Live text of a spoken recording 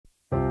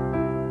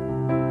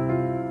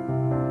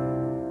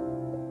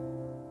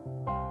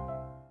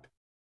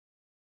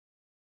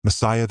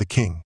Messiah the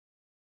King.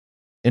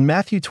 In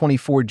Matthew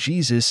 24,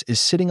 Jesus is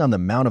sitting on the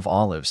Mount of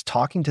Olives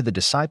talking to the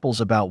disciples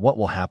about what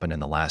will happen in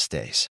the last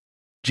days.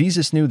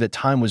 Jesus knew that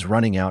time was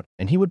running out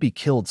and he would be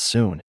killed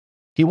soon.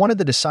 He wanted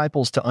the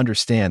disciples to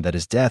understand that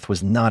his death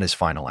was not his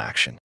final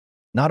action.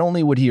 Not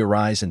only would he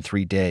arise in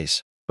 3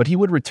 days, but he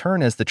would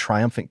return as the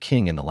triumphant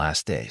king in the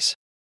last days.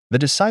 The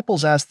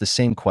disciples asked the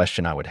same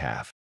question I would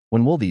have: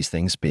 when will these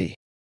things be?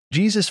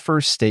 Jesus'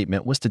 first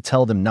statement was to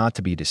tell them not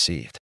to be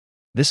deceived.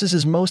 This is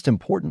his most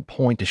important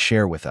point to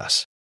share with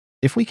us.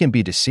 If we can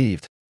be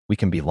deceived, we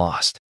can be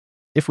lost.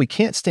 If we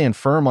can't stand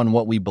firm on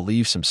what we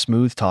believe, some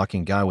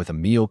smooth-talking guy with a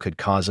meal could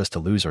cause us to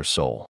lose our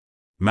soul.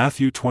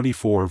 Matthew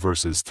 24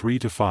 verses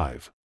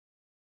 3-5.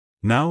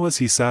 Now as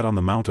he sat on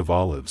the Mount of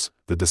Olives,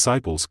 the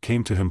disciples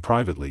came to him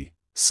privately,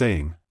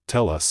 saying,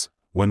 "Tell us,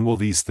 when will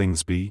these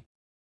things be?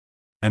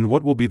 And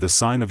what will be the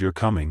sign of your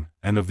coming,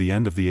 and of the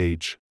end of the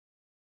age?"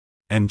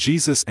 And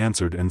Jesus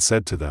answered and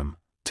said to them,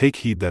 "Take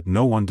heed that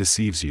no one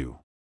deceives you.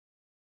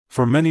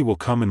 For many will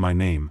come in my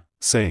name,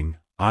 saying,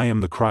 'I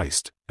am the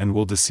Christ,' and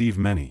will deceive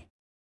many."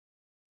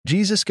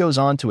 Jesus goes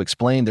on to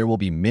explain there will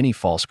be many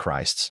false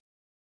Christs.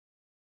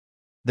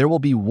 There will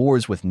be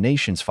wars with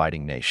nations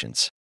fighting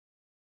nations.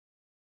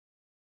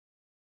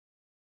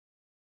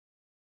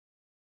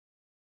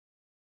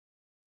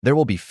 There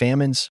will be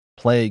famines,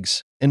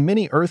 plagues, and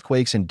many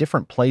earthquakes in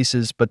different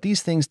places, but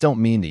these things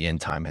don't mean the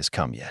end time has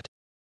come yet.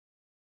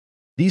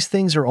 These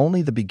things are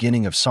only the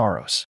beginning of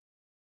sorrows.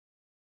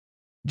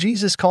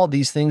 Jesus called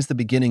these things the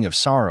beginning of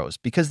sorrows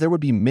because there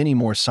would be many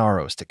more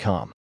sorrows to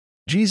come.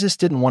 Jesus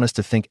didn't want us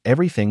to think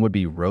everything would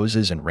be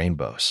roses and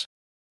rainbows.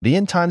 The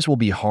end times will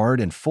be hard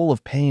and full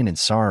of pain and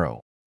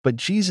sorrow, but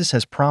Jesus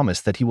has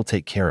promised that he will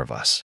take care of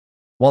us.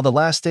 While the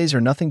last days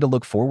are nothing to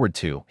look forward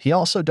to, he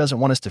also doesn't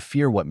want us to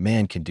fear what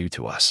man can do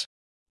to us.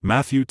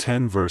 Matthew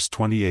 10 verse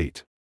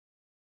 28.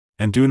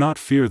 And do not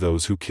fear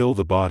those who kill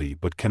the body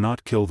but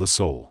cannot kill the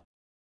soul.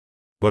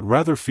 But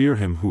rather fear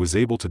him who is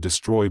able to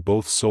destroy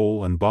both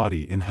soul and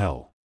body in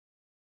hell.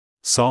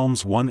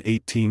 Psalms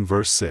 118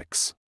 verse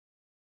 6.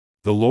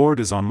 The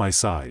Lord is on my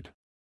side.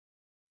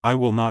 I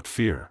will not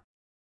fear.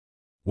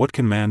 What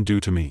can man do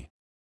to me?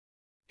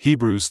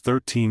 Hebrews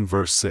 13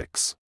 verse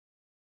 6.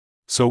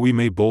 So we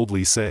may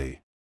boldly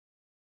say,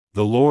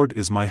 "The Lord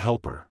is my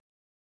helper.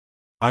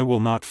 I will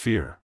not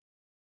fear.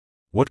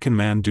 What can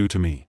man do to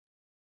me?"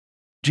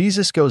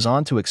 Jesus goes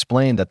on to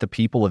explain that the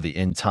people of the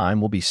end time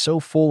will be so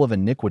full of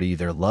iniquity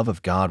their love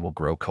of God will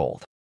grow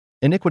cold.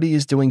 Iniquity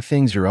is doing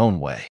things your own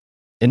way.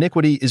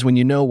 Iniquity is when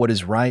you know what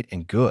is right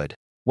and good,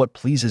 what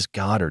pleases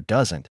God or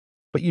doesn't,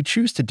 but you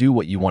choose to do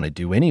what you want to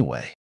do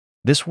anyway.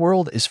 This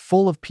world is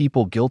full of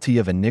people guilty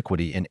of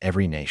iniquity in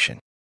every nation.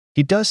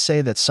 He does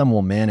say that some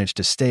will manage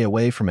to stay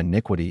away from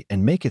iniquity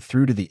and make it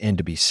through to the end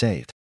to be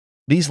saved.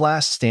 These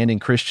last standing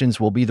Christians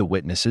will be the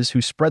witnesses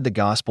who spread the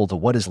gospel to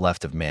what is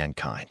left of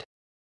mankind.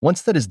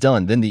 Once that is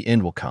done, then the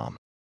end will come.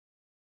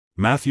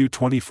 Matthew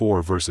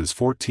 24 verses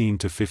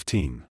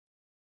 14-15.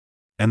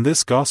 And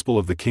this gospel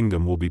of the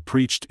kingdom will be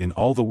preached in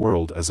all the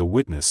world as a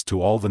witness to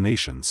all the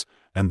nations,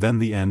 and then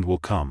the end will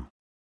come.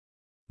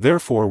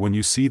 Therefore when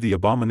you see the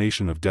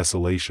abomination of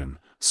desolation,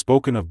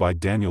 spoken of by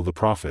Daniel the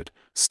prophet,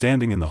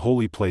 standing in the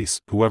holy place,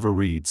 whoever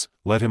reads,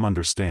 let him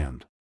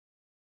understand.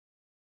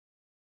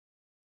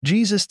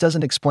 Jesus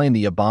doesn't explain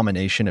the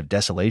abomination of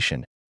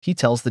desolation. He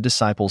tells the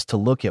disciples to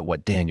look at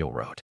what Daniel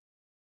wrote.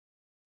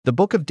 The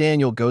book of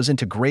Daniel goes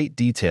into great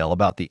detail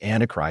about the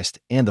Antichrist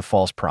and the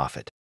false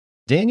prophet.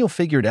 Daniel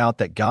figured out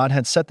that God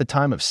had set the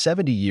time of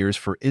 70 years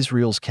for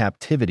Israel's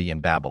captivity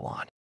in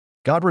Babylon.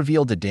 God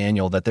revealed to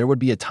Daniel that there would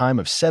be a time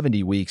of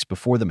 70 weeks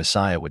before the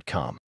Messiah would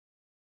come.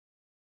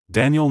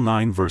 Daniel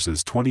 9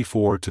 verses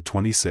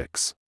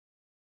 24-26.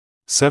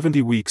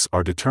 70 weeks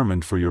are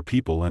determined for your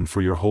people and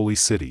for your holy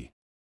city.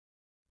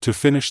 To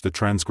finish the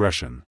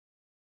transgression.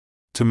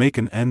 To make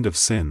an end of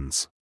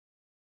sins.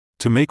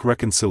 To make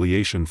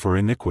reconciliation for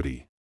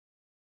iniquity.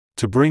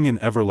 To bring in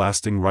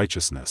everlasting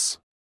righteousness.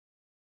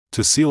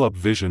 To seal up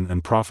vision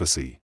and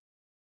prophecy.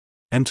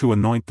 And to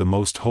anoint the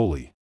most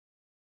holy.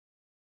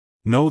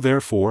 Know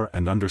therefore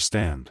and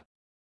understand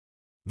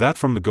that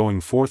from the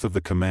going forth of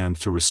the command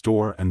to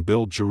restore and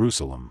build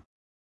Jerusalem,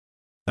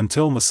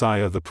 until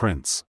Messiah the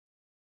Prince,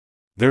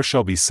 there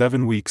shall be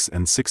 7 weeks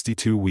and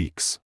 62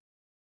 weeks.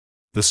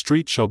 The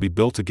street shall be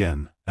built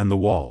again, and the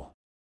wall,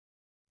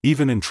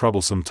 even in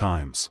troublesome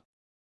times.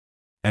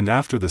 And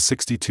after the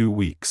 62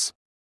 weeks,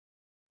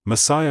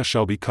 Messiah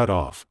shall be cut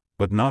off,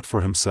 but not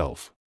for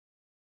himself.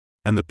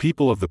 And the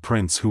people of the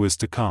Prince who is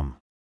to come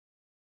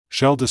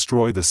shall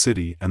destroy the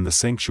city and the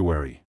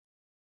sanctuary.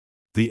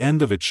 The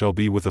end of it shall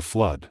be with a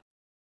flood.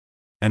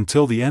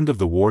 Until the end of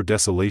the war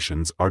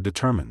desolations are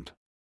determined.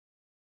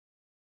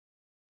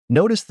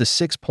 Notice the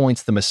 6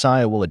 points the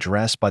Messiah will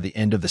address by the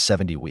end of the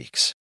 70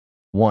 weeks.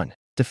 1.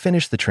 To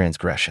finish the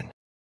transgression.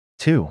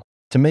 2.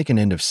 To make an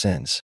end of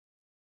sins.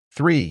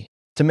 3.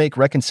 To make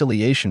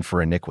reconciliation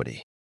for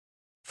iniquity.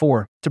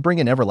 4. To bring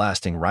in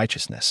everlasting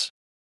righteousness.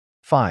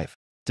 5.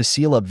 To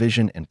seal up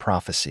vision and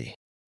prophecy.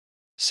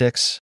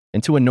 6.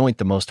 And to anoint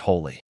the most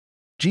holy.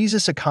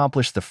 Jesus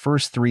accomplished the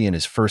first 3 in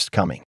his first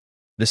coming.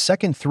 The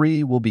second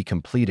 3 will be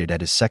completed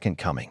at his second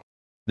coming.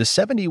 The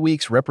 70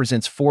 weeks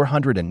represents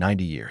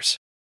 490 years.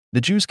 The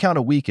Jews count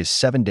a week as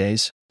 7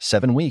 days,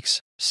 7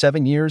 weeks,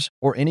 7 years,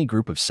 or any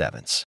group of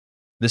sevens.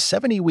 The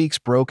 70 weeks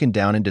broken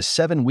down into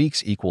 7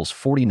 weeks equals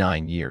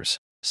 49 years,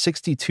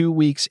 62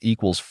 weeks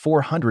equals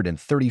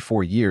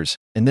 434 years,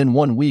 and then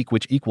 1 week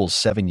which equals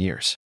 7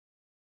 years.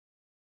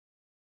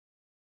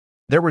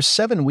 There were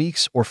 7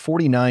 weeks or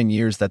 49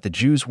 years that the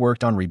Jews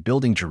worked on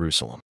rebuilding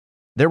Jerusalem.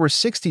 There were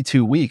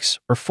 62 weeks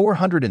or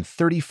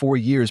 434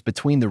 years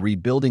between the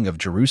rebuilding of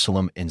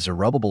Jerusalem in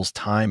Zerubbabel's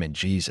time and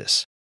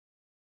Jesus.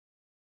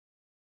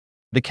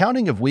 The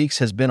counting of weeks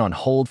has been on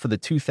hold for the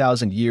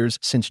 2,000 years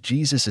since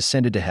Jesus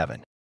ascended to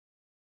heaven.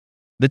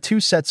 The 2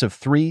 sets of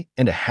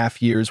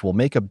 3.5 years will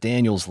make up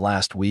Daniel's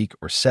last week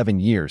or 7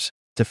 years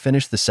to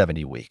finish the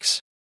 70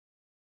 weeks.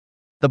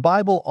 The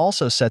Bible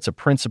also sets a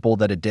principle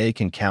that a day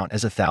can count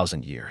as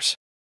 1,000 years.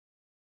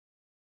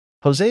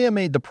 Hosea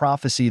made the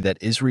prophecy that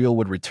Israel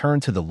would return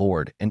to the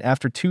Lord, and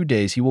after 2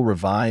 days he will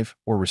revive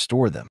or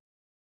restore them.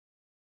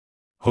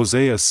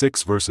 Hosea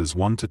 6 verses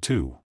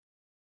 1-2.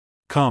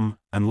 Come,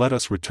 and let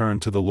us return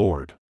to the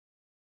Lord.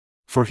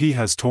 For he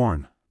has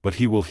torn, but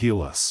he will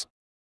heal us.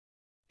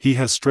 He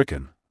has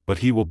stricken, but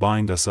he will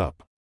bind us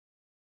up.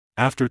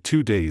 After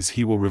 2 days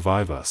he will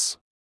revive us.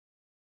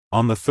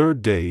 On the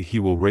 3rd day he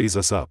will raise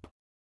us up,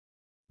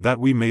 that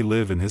we may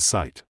live in his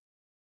sight.